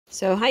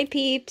So hi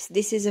peeps,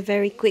 this is a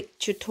very quick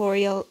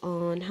tutorial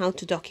on how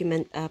to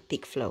document a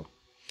peak flow.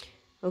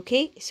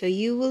 Okay, so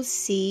you will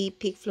see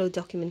peak flow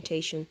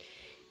documentation.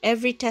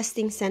 Every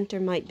testing center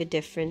might be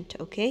different,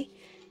 okay?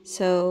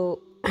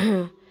 So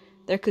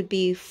there could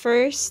be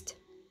first,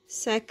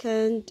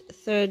 second,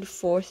 third,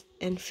 fourth,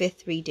 and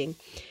fifth reading.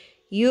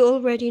 You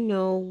already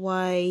know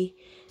why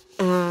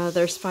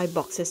there's 5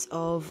 boxes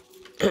of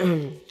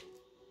the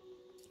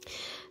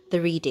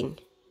reading.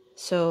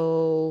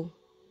 So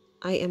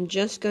I am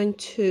just going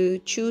to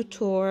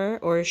tutor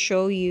or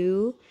show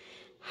you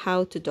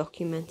how to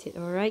document it.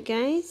 All right,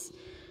 guys?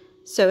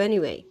 So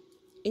anyway,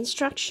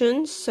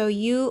 instructions. So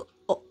you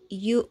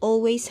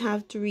always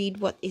have to read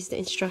what is the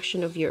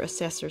instruction of your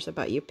assessors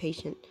about your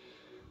patient.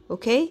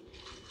 Okay?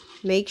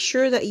 Make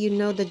sure that you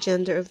know the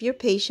gender of your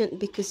patient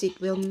because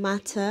it will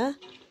matter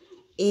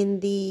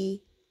in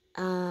the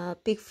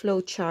peak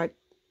flow chart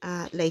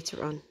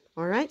later on.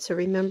 All right? So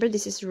remember,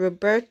 this is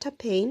Roberta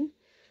Payne.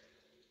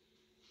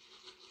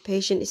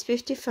 Patient is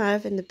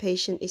 55 and the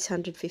patient is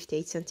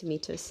 158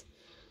 centimeters.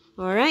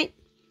 All right,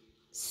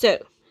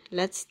 so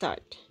let's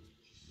start.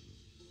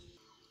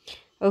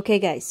 Okay,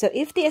 guys, so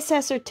if the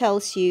assessor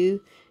tells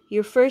you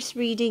your first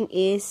reading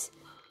is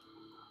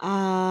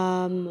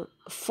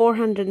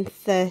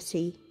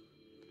 430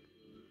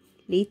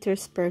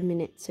 liters per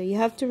minute, so you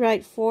have to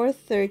write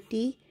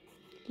 430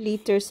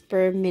 liters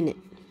per minute.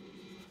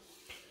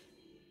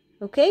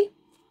 Okay.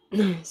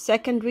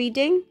 Second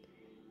reading,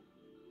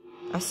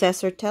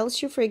 assessor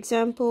tells you, for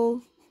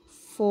example,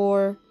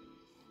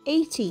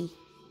 480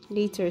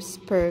 liters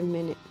per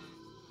minute.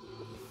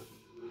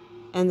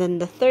 And then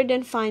the third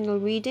and final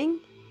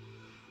reading,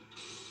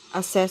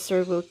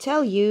 assessor will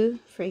tell you,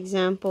 for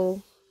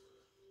example,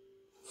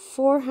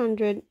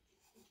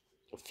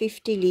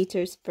 450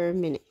 liters per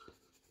minute.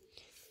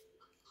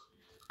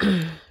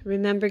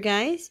 Remember,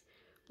 guys,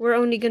 we're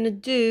only going to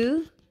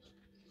do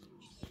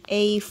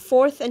a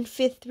fourth and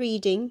fifth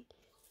reading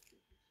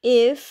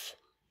if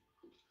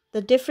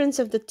the difference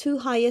of the two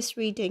highest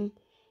reading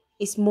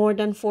is more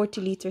than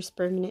 40 liters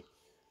per minute.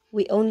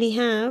 We only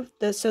have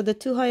so the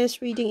two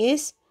highest reading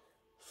is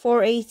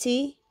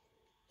 480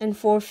 and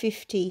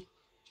 450.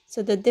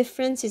 So the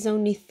difference is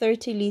only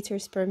 30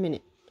 liters per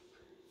minute.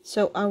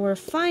 So our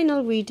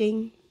final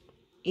reading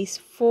is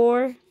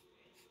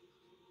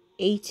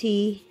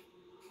 480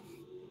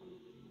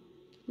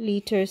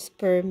 liters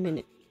per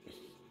minute.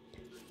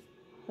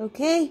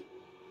 Okay.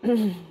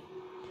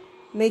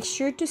 Make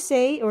sure to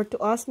say or to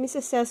ask Miss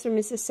Assessor,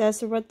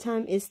 what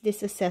time is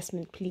this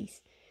assessment,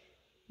 please?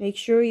 Make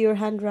sure your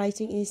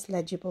handwriting is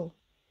legible.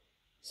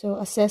 So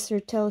assessor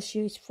tells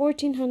you it's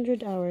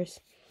 1400 hours.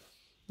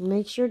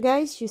 Make sure,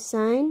 guys, you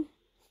sign.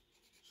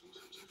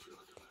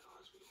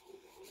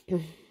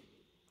 And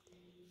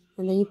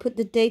then you put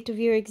the date of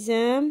your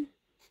exam.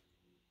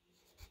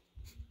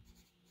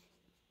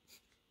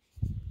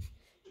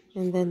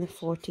 And then the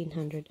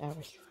 1400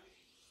 hours.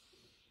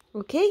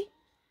 Okay?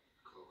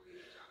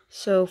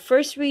 So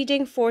first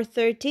reading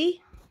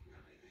 430.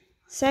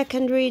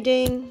 Second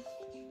reading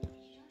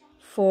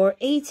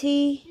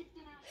 480.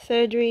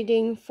 Third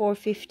reading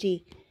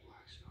 450.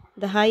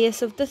 The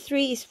highest of the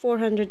three is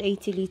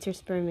 480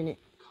 liters per minute.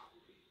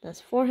 That's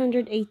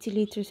 480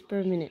 liters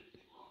per minute.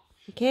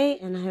 Okay,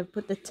 and I have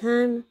put the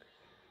time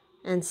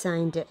and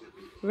signed it.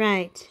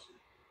 Right.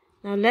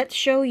 Now let's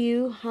show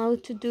you how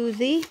to do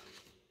the...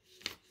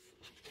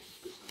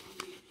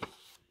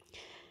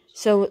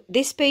 So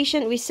this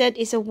patient we said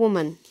is a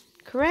woman,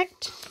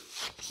 correct?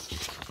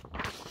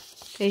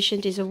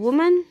 Patient is a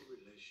woman.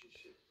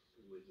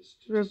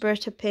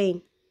 Roberta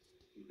Payne.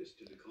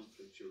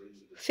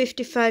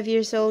 55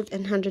 years old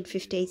and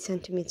 158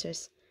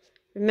 centimeters.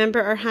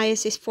 Remember, our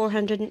highest is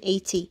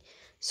 480.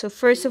 So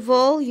first of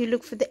all, you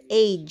look for the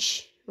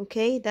age.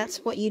 Okay,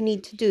 that's what you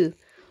need to do.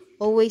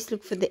 Always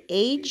look for the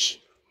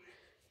age.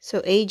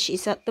 So age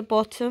is at the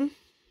bottom.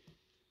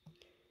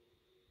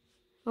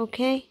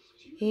 Okay,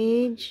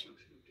 age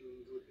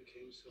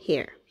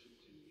here.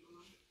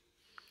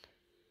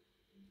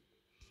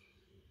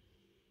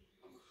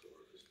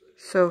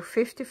 So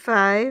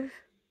 55.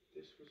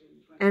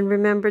 And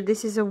remember,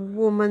 this is a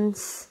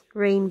woman's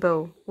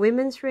rainbow.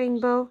 Women's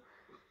rainbow,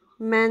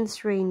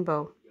 men's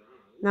rainbow.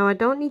 Now I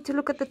don't need to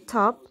look at the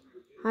top.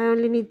 I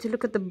only need to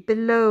look at the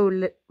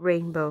below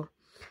rainbow.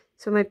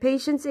 So my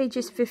patient's age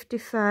is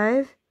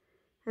 55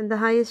 and the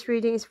highest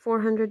reading is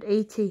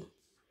 480.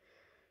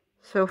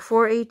 So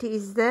 480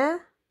 is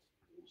there.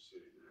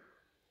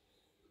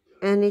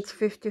 And it's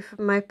 50.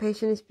 My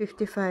patient is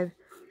 55.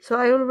 So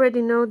I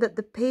already know that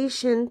the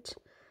patient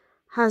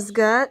has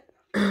got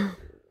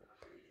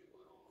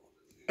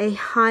a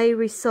high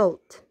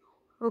result.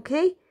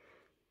 Okay?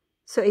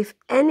 So if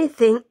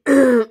anything,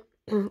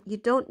 you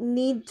don't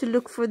need to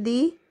look for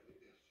the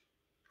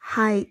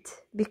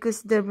height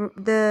because the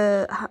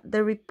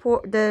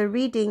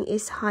reading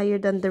is higher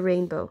than the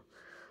rainbow.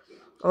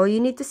 All you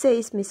need to say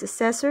is, Miss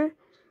Assessor,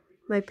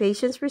 my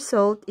patient's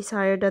result is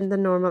higher than the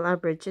normal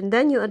average. And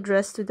then you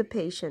address to the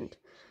patient.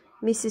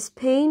 Mrs.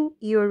 Payne,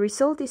 your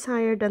result is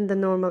higher than the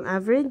normal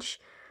average.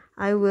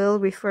 I will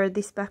refer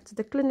this back to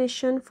the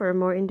clinician for a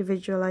more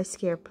individualized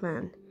care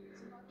plan.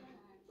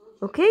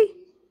 Okay?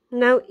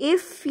 Now,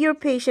 if your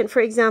patient,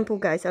 for example,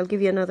 guys, I'll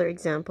give you another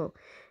example.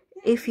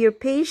 If your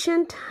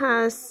patient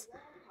has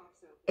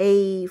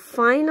a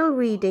final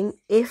reading,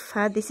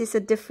 this is a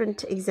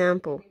different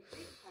example.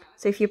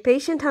 So if your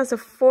patient has a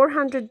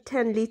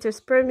 410 liters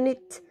per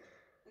minute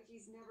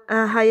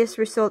highest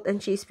result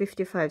and she is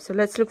 55. So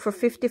let's look for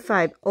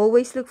 55.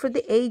 Always look for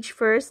the age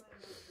first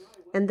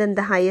and then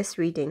the highest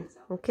reading.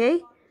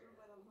 Okay?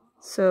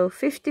 So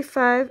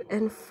 55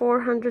 and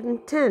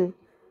 410.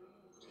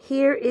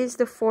 Here is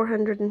the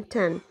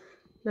 410.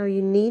 Now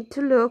you need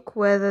to look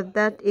whether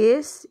that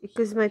is,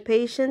 because my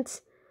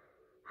patient's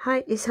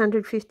height is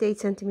 158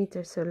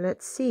 centimeters. So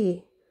let's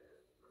see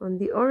on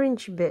the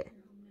orange bit.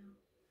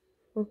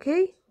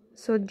 Okay,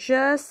 so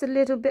just a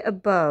little bit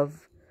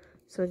above.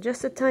 So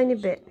just a tiny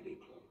bit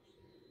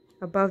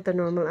above the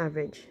normal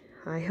average.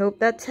 I hope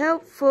that's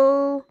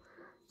helpful.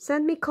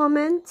 Send me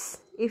comments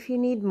if you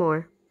need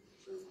more.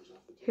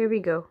 Here we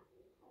go.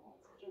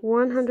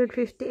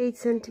 158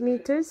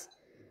 centimeters,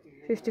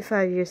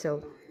 55 years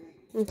old.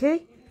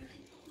 Okay,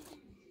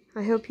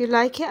 I hope you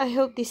like it. I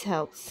hope this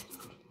helps.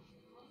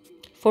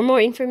 For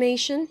more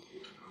information,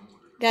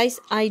 guys,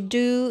 I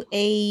do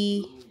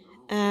a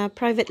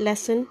private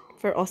lesson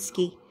for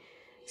OSCE.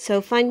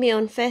 So find me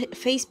on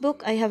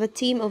Facebook. I have a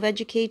team of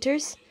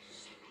educators.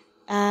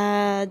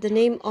 The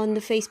name on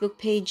the Facebook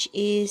page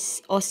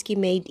is OSCE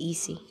Made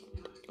Easy.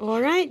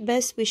 Alright,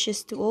 best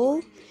wishes to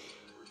all.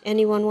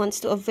 Anyone wants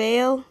to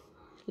avail,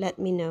 let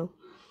me know.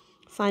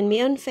 Find me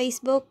on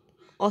Facebook,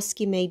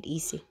 OSCE Made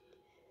Easy.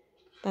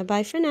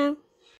 Bye-bye for now.